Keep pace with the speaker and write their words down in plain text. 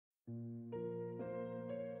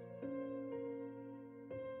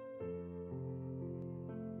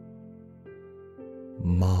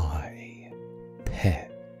My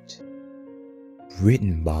Pet.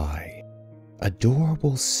 Written by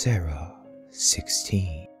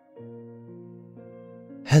adorablesarah16.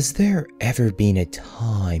 Has there ever been a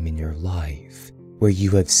time in your life where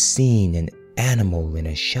you have seen an animal in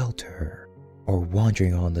a shelter or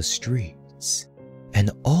wandering on the streets,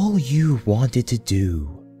 and all you wanted to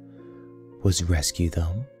do was rescue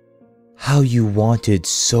them? How you wanted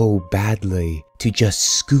so badly to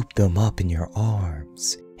just scoop them up in your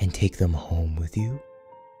arms and take them home with you?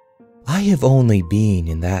 I have only been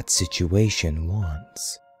in that situation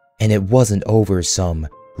once, and it wasn't over some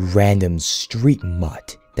random street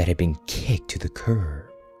mutt that had been kicked to the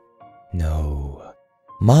curb. No,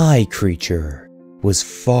 my creature was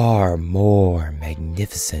far more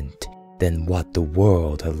magnificent than what the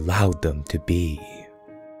world allowed them to be.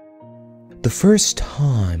 The first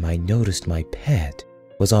time I noticed my pet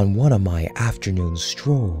was on one of my afternoon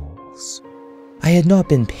strolls. I had not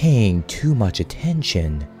been paying too much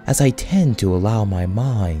attention, as I tend to allow my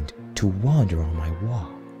mind to wander on my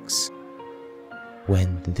walks,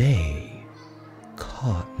 when they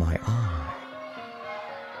caught my eye.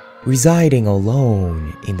 Residing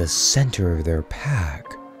alone in the center of their pack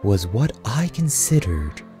was what I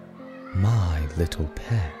considered my little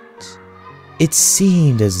pet. It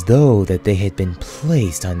seemed as though that they had been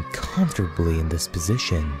placed uncomfortably in this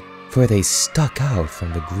position, for they stuck out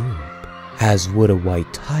from the group, as would a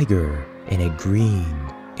white tiger in a green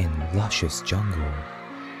and luscious jungle.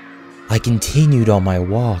 I continued on my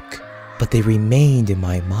walk, but they remained in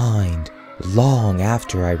my mind long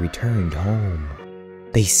after I returned home.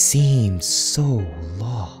 They seemed so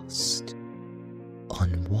lost,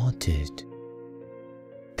 unwanted.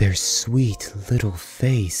 Their sweet little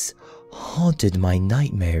face haunted my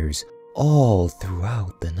nightmares all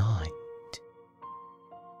throughout the night.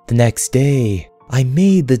 The next day, I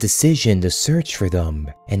made the decision to search for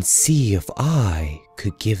them and see if I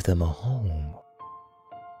could give them a home.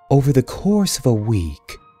 Over the course of a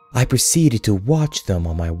week, I proceeded to watch them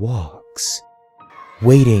on my walks,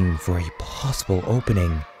 waiting for a possible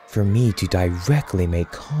opening for me to directly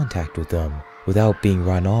make contact with them without being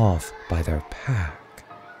run off by their pack.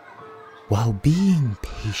 While being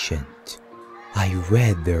patient, I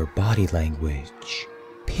read their body language,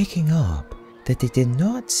 picking up that they did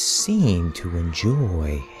not seem to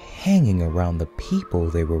enjoy hanging around the people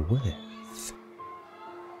they were with.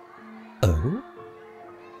 Oh?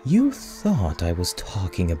 You thought I was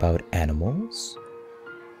talking about animals?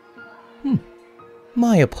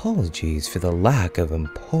 My apologies for the lack of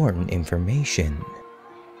important information,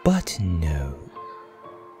 but no.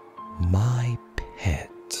 My pet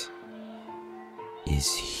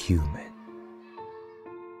is human.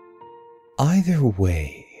 Either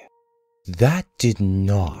way, that did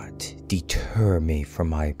not deter me from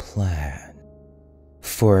my plan,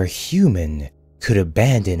 for a human could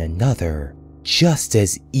abandon another just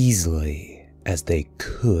as easily as they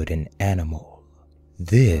could an animal.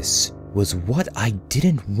 This was what I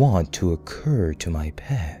didn't want to occur to my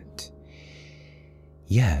pet.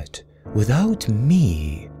 Yet, without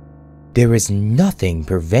me, there is nothing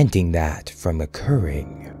preventing that from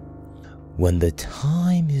occurring. When the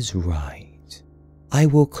time is right, I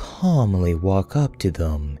will calmly walk up to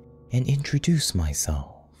them and introduce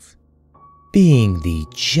myself. Being the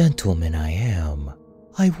gentleman I am,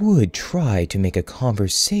 I would try to make a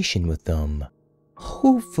conversation with them,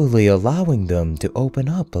 hopefully allowing them to open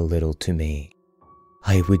up a little to me.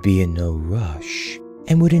 I would be in no rush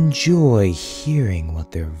and would enjoy hearing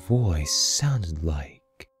what their voice sounded like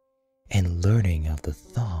and learning of the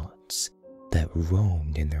thoughts that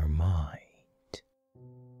roamed in their mind.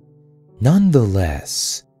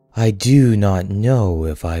 Nonetheless, I do not know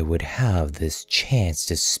if I would have this chance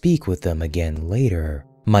to speak with them again later.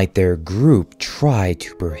 Might their group try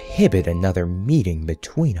to prohibit another meeting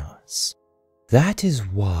between us? That is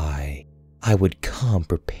why I would come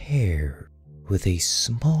prepared with a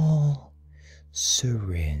small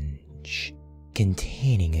syringe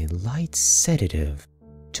containing a light sedative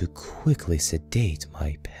to quickly sedate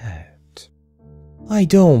my pet. I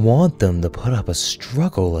don't want them to put up a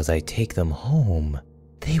struggle as I take them home.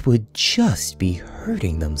 They would just be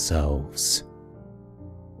hurting themselves.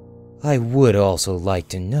 I would also like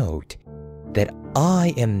to note that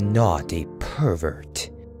I am not a pervert.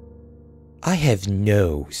 I have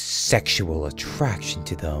no sexual attraction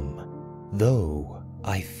to them, though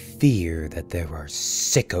I fear that there are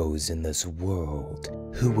sickos in this world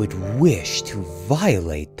who would wish to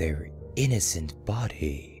violate their innocent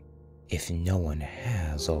body if no one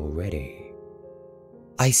has already.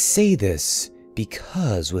 I say this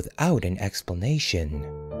because without an explanation,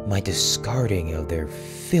 My discarding of their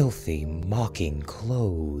filthy, mocking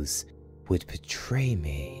clothes would portray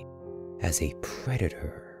me as a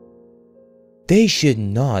predator. They should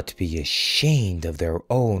not be ashamed of their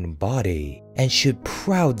own body and should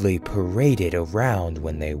proudly parade it around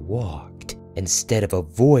when they walked, instead of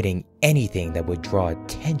avoiding anything that would draw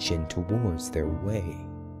attention towards their way.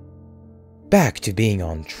 Back to being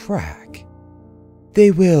on track.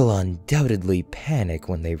 They will undoubtedly panic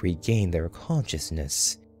when they regain their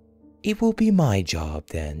consciousness. It will be my job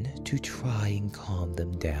then to try and calm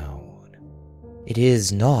them down. It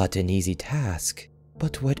is not an easy task,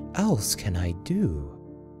 but what else can I do?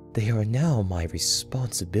 They are now my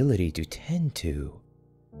responsibility to tend to.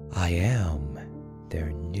 I am their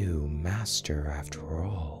new master after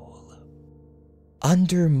all.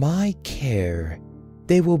 Under my care,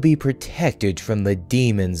 they will be protected from the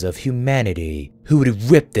demons of humanity who would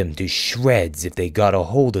rip them to shreds if they got a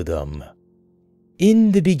hold of them.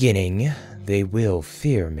 In the beginning, they will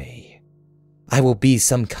fear me. I will be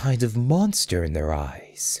some kind of monster in their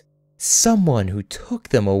eyes, someone who took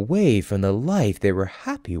them away from the life they were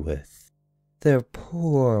happy with. Their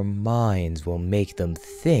poor minds will make them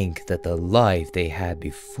think that the life they had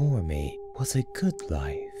before me was a good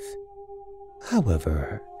life.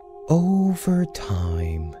 However, over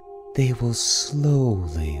time, they will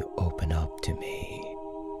slowly open up to me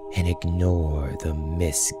and ignore the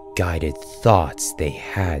misguided thoughts they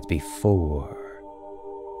had before.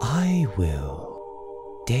 I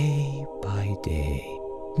will, day by day,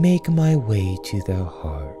 make my way to their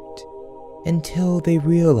heart until they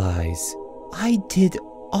realize I did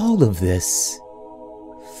all of this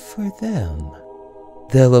for them.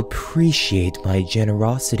 They'll appreciate my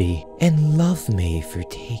generosity and love me for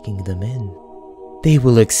taking them in. They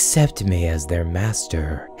will accept me as their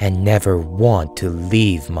master and never want to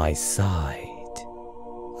leave my side.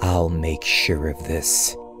 I'll make sure of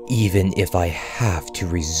this, even if I have to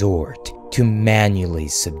resort to manually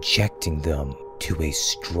subjecting them to a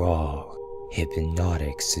strong,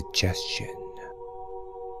 hypnotic suggestion.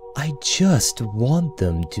 I just want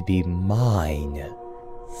them to be mine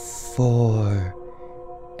forever.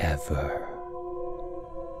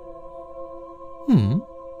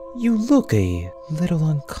 You look a little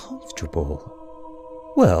uncomfortable.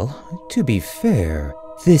 Well, to be fair,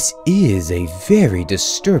 this is a very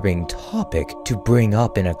disturbing topic to bring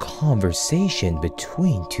up in a conversation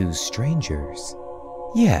between two strangers.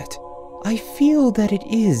 Yet, I feel that it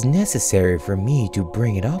is necessary for me to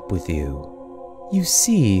bring it up with you. You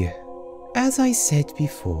see, as I said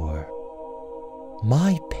before,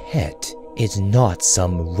 my pet is not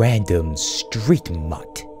some random street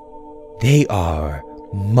mutt. They are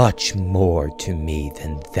much more to me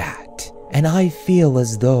than that, and I feel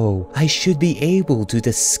as though I should be able to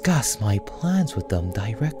discuss my plans with them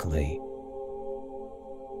directly.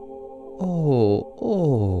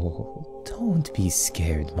 Oh, don't be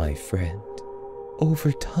scared, my friend.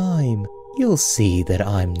 Over time, you'll see that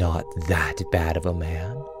I'm not that bad of a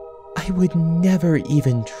man. I would never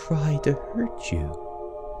even try to hurt you.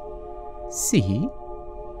 See?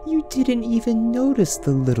 You didn't even notice the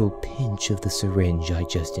little pinch of the syringe I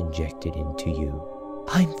just injected into you.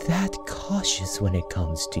 I'm that cautious when it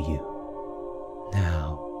comes to you.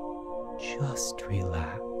 Now, just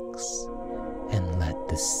relax and let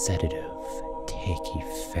the sedative take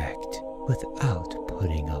effect without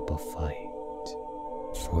putting up a fight.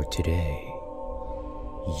 For today,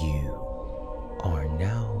 you are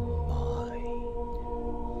now